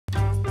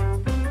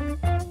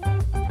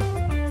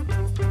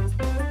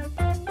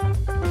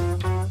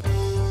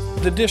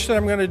The dish that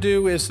I'm going to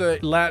do is a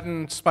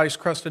Latin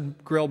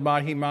spice-crusted grilled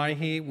mahi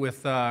mahi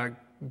with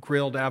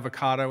grilled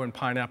avocado and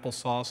pineapple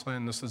salsa,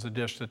 and this is a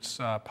dish that's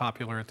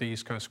popular at the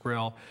East Coast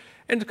Grill,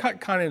 and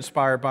kind of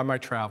inspired by my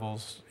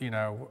travels. You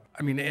know,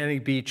 I mean, any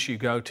beach you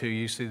go to,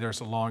 you see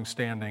there's a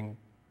long-standing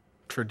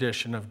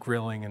tradition of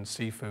grilling and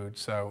seafood.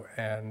 So,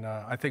 and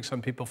I think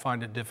some people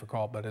find it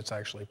difficult, but it's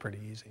actually pretty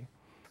easy.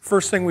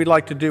 First thing we'd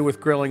like to do with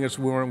grilling is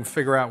we want to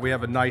figure out we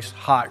have a nice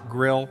hot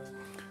grill.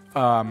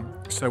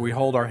 So we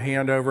hold our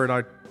hand over it.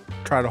 I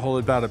try to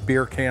hold about a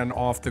beer can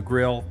off the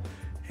grill,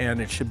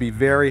 and it should be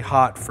very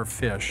hot for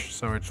fish.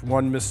 So it's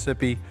 1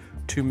 Mississippi,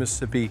 2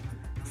 Mississippi,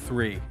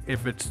 3.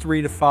 If it's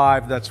 3 to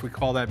 5, we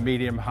call that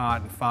medium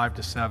hot, and 5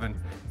 to 7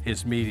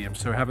 is medium.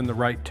 So having the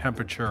right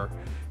temperature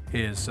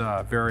is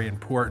very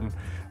important.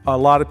 A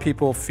lot of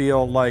people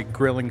feel like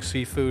grilling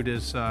seafood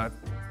is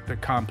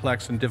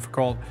complex and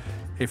difficult.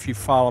 If you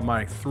follow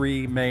my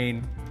 3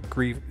 main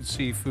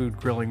seafood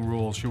grilling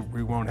rules,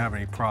 we won't have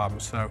any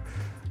problems. So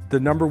the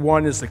number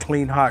 1 is the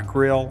clean hot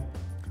grill.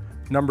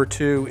 Number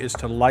 2 is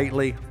to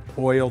lightly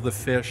oil the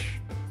fish.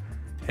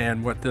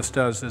 And what this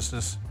does is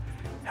this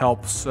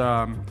helps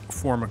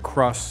form a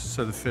crust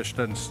so the fish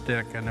doesn't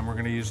stick. And then we're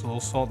going to use a little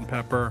salt and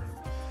pepper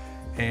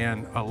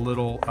and a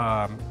little,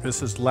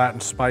 this is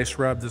Latin spice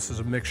rub. This is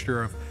a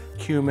mixture of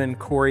cumin,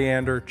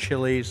 coriander,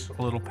 chilies,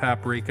 a little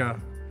paprika,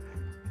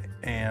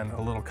 and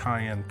a little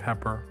cayenne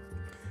pepper.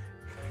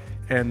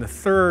 And the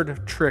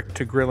third trick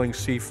to grilling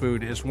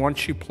seafood is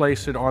once you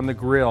place it on the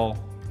grill,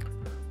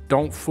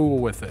 don't fool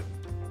with it.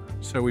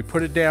 So we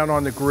put it down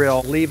on the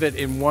grill, leave it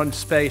in one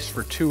space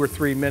for 2 or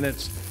 3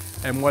 minutes,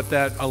 and what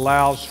that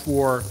allows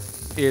for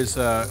is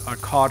a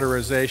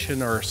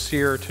cauterization or a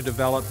sear to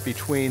develop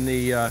between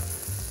the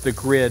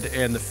grid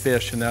and the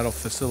fish, and that'll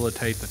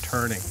facilitate the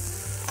turning.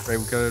 Right,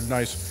 we've got a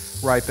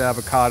nice ripe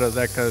avocado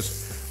that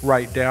goes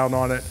right down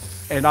on it.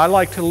 And I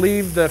like to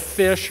leave the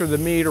fish or the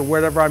meat or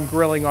whatever I'm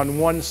grilling on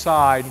one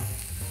side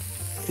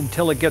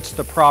until it gets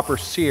the proper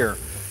sear,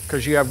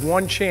 because you have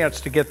one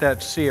chance to get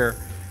that sear.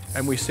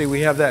 And we see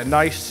we have that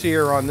nice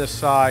sear on this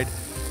side,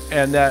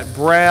 and that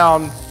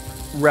brown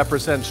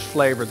represents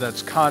flavor.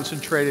 That's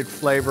concentrated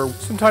flavor.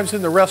 Sometimes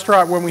in the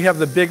restaurant when we have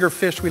the bigger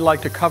fish, we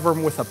like to cover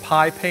them with a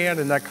pie pan,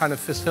 and that kind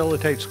of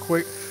facilitates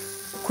quick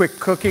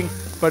cooking.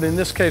 But in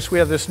this case, we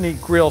have this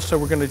neat grill, so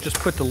we're going to just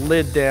put the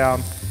lid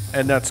down,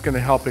 and that's going to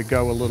help it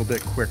go a little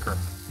bit quicker.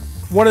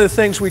 One of the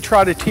things we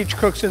try to teach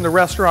cooks in the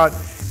restaurant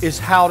is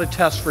how to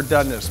test for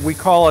doneness. We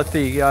call it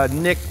the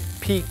nick,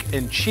 peek,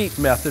 and cheat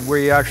method, where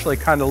you actually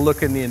kind of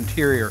look in the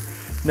interior.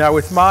 Now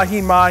with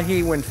mahi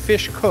mahi, when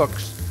fish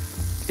cooks,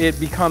 it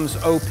becomes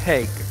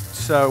opaque.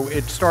 So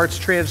it starts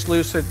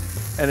translucent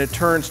and it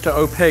turns to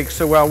opaque.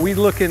 So while we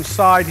look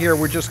inside here,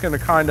 we're just going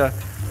to kind of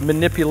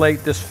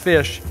manipulate this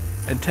fish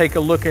and take a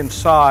look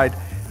inside,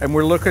 and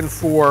we're looking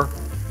for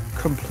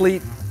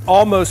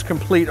almost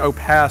complete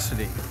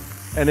opacity.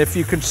 And if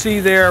you can see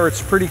there,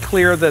 it's pretty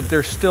clear that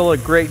there's still a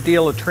great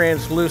deal of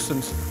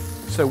translucence,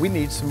 so we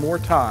need some more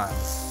time.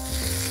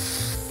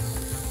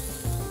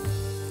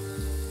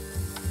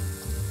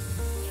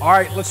 All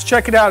right, let's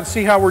check it out and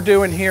see how we're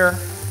doing here.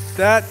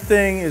 That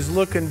thing is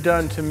looking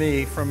done to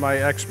me from my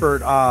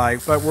expert eye,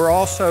 but we're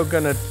also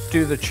gonna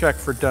do the check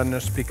for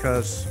doneness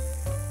because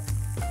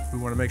we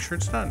wanna make sure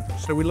it's done.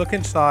 So we look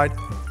inside.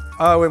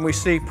 Oh, and we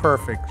see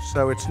perfect.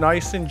 So it's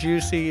nice and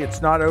juicy.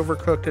 It's not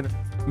overcooked, and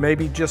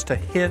maybe just a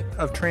hint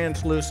of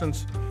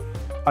translucence.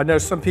 I know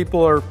some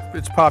people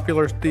it's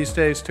popular these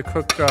days to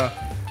cook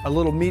a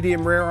little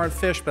medium rare on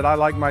fish, but I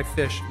like my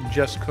fish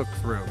just cooked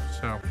through.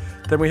 So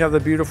then we have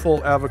the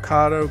beautiful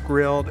avocado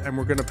grilled, and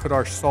we're gonna put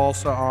our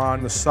salsa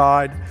on the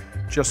side.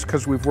 Just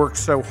because we've worked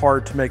so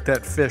hard to make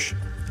that fish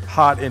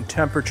hot in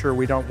temperature,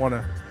 we don't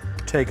wanna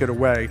take it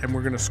away. And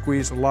we're gonna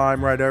squeeze a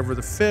lime right over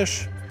the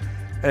fish.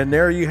 And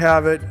there you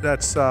have it.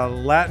 That's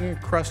Latin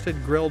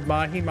crusted grilled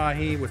mahi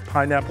mahi with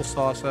pineapple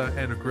salsa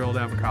and a grilled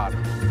avocado.